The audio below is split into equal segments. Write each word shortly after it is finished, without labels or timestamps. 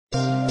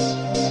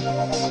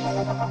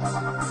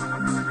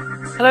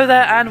Hello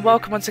there and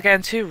welcome once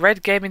again to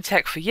Red Gaming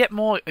Tech for yet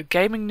more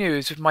gaming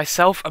news with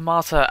myself,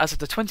 Amata, as of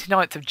the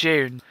 29th of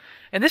June.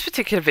 In this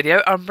particular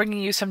video, I'm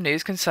bringing you some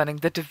news concerning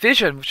The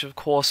Division, which of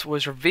course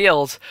was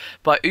revealed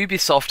by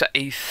Ubisoft at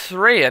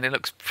E3, and it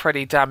looks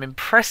pretty damn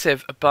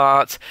impressive,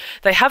 but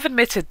they have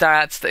admitted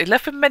that they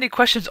left with many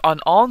questions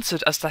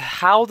unanswered as to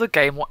how the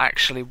game will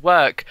actually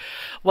work.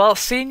 Well,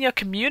 senior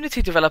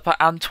community developer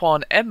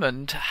Antoine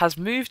Emond has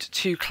moved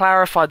to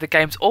clarify the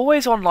game's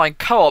always online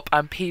co-op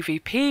and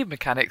PvP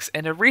mechanics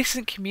in a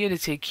recent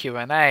community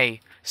Q&A.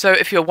 So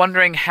if you're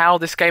wondering how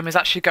this game is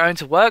actually going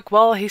to work,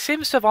 well, he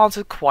seems to have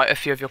answered quite a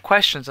few of your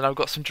questions, and I've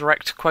got some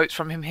direct quotes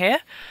from him here.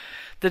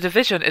 The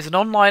Division is an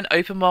online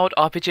open-world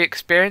RPG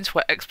experience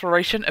where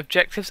exploration,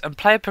 objectives, and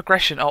player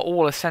progression are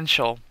all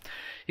essential.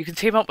 You can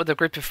team up with a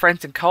group of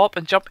friends in co-op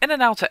and jump in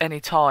and out at any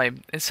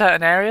time. In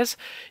certain areas,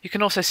 you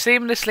can also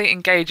seamlessly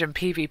engage in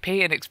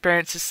PvP and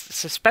experience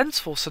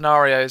suspenseful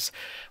scenarios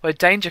where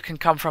danger can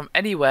come from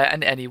anywhere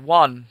and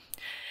anyone.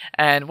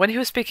 And when he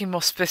was speaking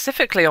more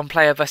specifically on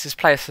player versus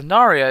player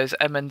scenarios,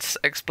 Emmons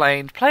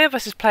explained, player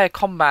versus player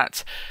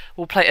combat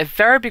will play a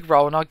very big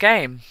role in our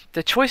game.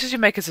 The choices you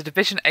make as a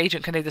Division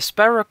agent can either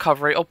spur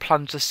recovery or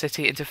plunge the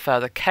city into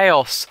further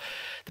chaos.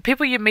 The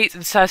people you meet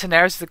in certain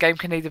areas of the game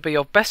can either be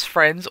your best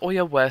friends or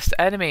your worst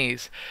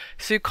enemies,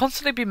 so you'll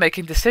constantly be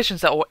making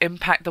decisions that will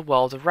impact the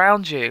world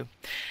around you.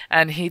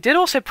 And he did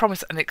also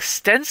promise an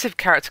extensive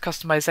character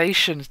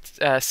customization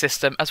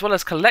system, as well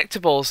as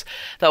collectibles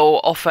that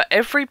will offer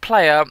every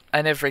player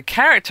and every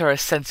character a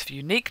sense of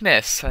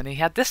uniqueness. And he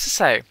had this to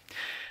say: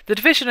 The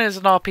Division is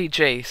an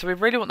RPG, so we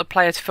really want the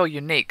player to feel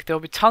unique. There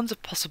will be tons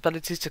of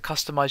possibilities to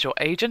customize your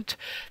agent,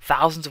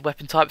 thousands of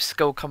weapon types,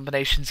 skill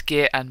combinations,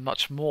 gear, and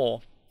much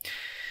more.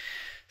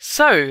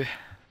 So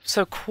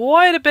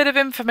quite a bit of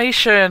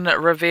information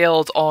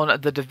revealed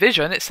on The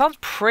Division. It sounds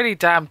pretty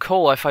damn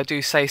cool if I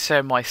do say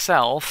so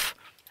myself.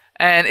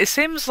 And it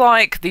seems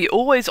like the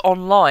always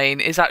online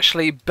is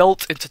actually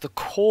built into the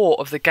core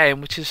of the game,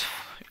 which is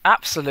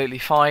absolutely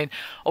fine.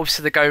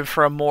 Obviously they're going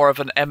for a more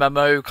of an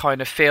MMO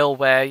kind of feel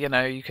where, you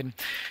know, you can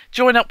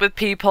join up with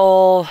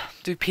people,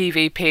 do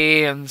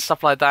PvP and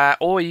stuff like that,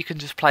 or you can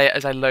just play it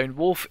as a lone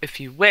wolf if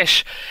you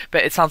wish.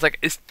 But it sounds like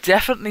it's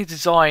definitely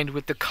designed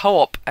with the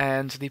co-op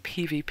and the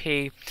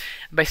PvP,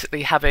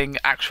 basically having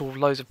actual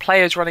loads of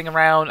players running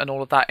around and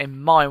all of that in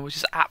mind, which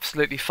is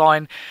absolutely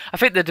fine. I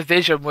think The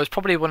Division was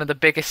probably one of the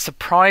biggest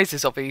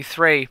surprises of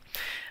E3.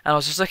 And I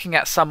was just looking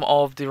at some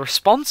of the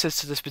responses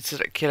to this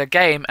particular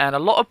game, and a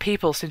lot of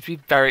people seem to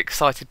be very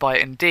excited by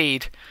it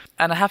indeed.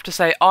 And I have to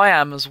say, I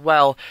am as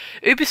well.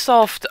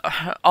 Ubisoft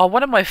are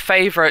one of my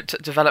favourite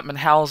development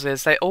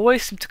houses. They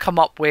always seem to come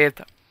up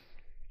with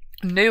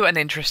new and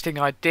interesting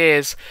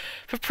ideas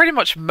for pretty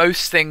much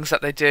most things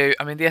that they do.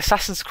 I mean, the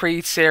Assassin's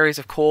Creed series,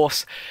 of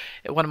course,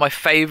 one of my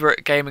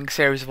favourite gaming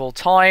series of all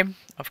time.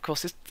 Of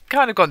course, it's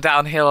kind of gone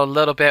downhill a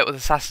little bit with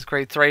Assassin's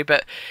Creed 3,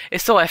 but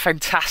it's still a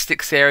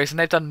fantastic series, and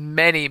they've done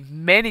many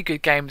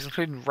good games,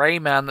 including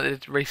Rayman that they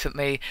did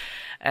recently,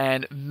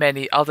 and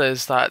many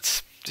others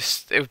that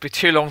just, it would be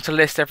too long to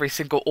list every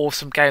single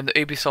awesome game that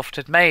Ubisoft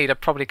had made. I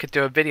probably could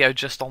do a video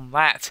just on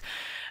that.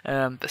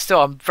 But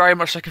still, I'm very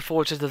much looking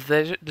forward to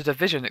the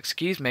Division,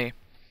 excuse me.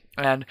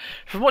 And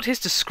from what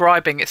he's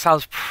describing, it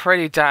sounds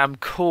pretty damn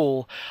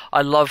cool.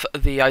 I love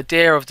the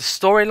idea of the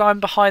storyline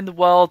behind the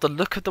world. The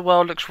look of the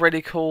world looks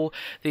really cool.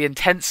 The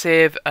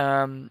intensive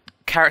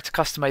character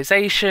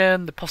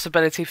customization, the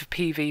possibility for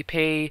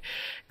PvP,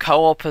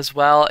 co-op as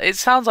well. It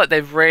sounds like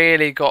they've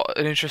really got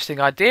an interesting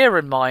idea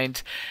in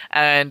mind.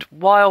 And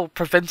while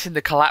preventing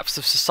the collapse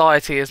of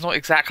society is not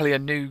exactly a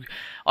new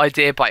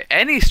idea by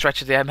any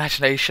stretch of the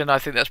imagination, I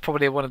think that's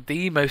probably one of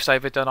the most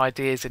overdone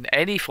ideas in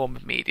any form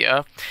of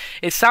media.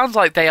 It sounds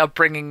like they are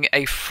bringing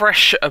a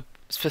fresh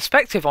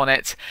perspective on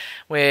it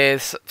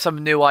with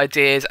some new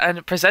ideas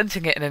and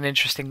presenting it in an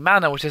interesting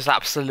manner, which is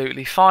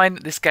absolutely fine.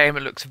 This game,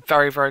 it looks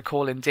very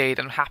cool indeed,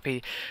 and I'm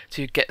happy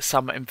to get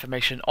some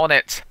information on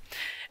it.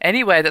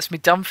 Anyway, that's me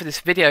done for this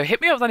video.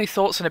 Hit me up with any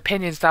thoughts and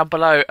opinions down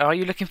below. Are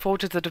you looking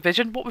forward to The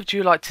Division? What would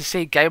you like to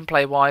see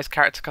gameplay wise,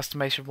 character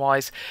customization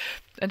wise,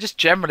 and just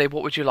generally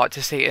what would you like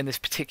to see in this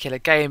particular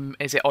game?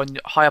 Is it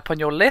high up on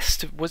your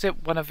list? Was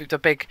it one of the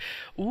big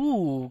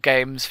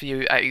games for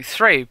you at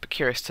E3? But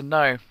curious to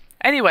know.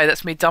 Anyway,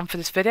 that's me done for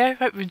this video.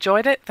 Hope you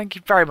enjoyed it. Thank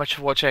you very much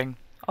for watching.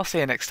 I'll see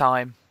you next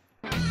time.